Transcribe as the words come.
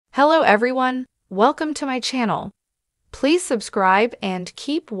Hello everyone, welcome to my channel. Please subscribe and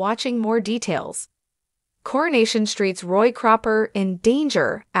keep watching more details. Coronation Street's Roy Cropper in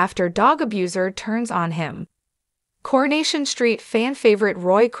danger after dog abuser turns on him. Coronation Street fan favorite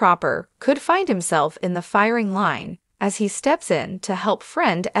Roy Cropper could find himself in the firing line as he steps in to help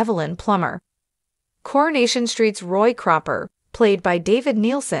friend Evelyn Plummer. Coronation Street's Roy Cropper, played by David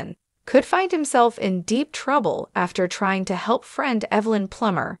Nielsen, could find himself in deep trouble after trying to help friend Evelyn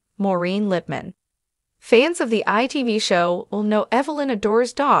Plummer, Maureen Lipman. Fans of the ITV show will know Evelyn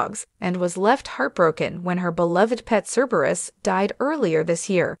adores dogs and was left heartbroken when her beloved pet Cerberus died earlier this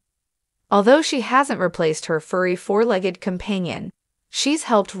year. Although she hasn't replaced her furry four-legged companion, she's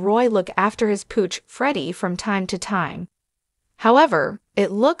helped Roy look after his pooch Freddie from time to time. However,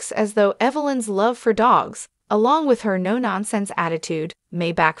 it looks as though Evelyn's love for dogs, along with her no-nonsense attitude,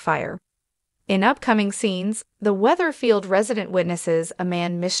 may backfire. In upcoming scenes, the Weatherfield resident witnesses a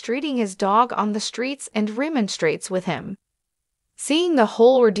man mistreating his dog on the streets and remonstrates with him. Seeing the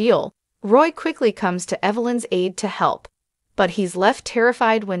whole ordeal, Roy quickly comes to Evelyn's aid to help, but he's left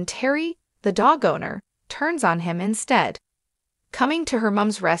terrified when Terry, the dog owner, turns on him instead. Coming to her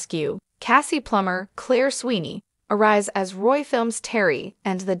mom's rescue, Cassie Plummer, Claire Sweeney, arrives as Roy films Terry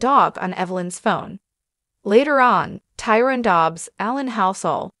and the dog on Evelyn's phone. Later on, Tyrone Dobbs, Alan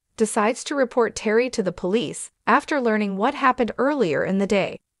Housel, decides to report Terry to the police after learning what happened earlier in the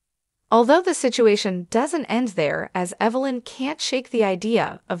day. Although the situation doesn't end there, as Evelyn can't shake the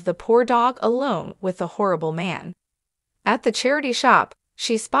idea of the poor dog alone with the horrible man. At the charity shop,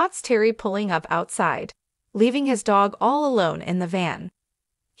 she spots Terry pulling up outside, leaving his dog all alone in the van.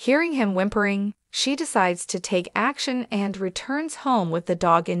 Hearing him whimpering, she decides to take action and returns home with the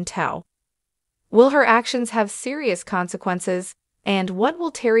dog in tow. Will her actions have serious consequences? And what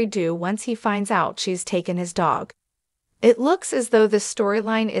will Terry do once he finds out she's taken his dog? It looks as though this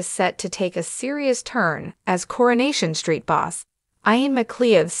storyline is set to take a serious turn, as Coronation Street boss Ian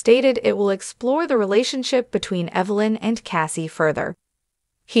McLeod stated it will explore the relationship between Evelyn and Cassie further.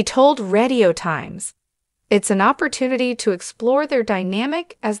 He told Radio Times, "It's an opportunity to explore their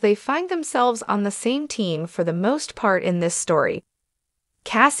dynamic as they find themselves on the same team for the most part in this story.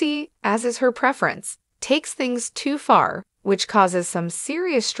 Cassie, as is her preference, takes things too far, which causes some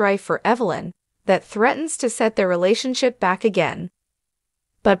serious strife for Evelyn that threatens to set their relationship back again.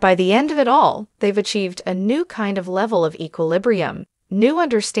 But by the end of it all, they've achieved a new kind of level of equilibrium, new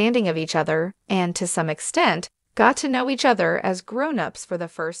understanding of each other, and to some extent, got to know each other as grown-ups for the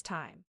first time."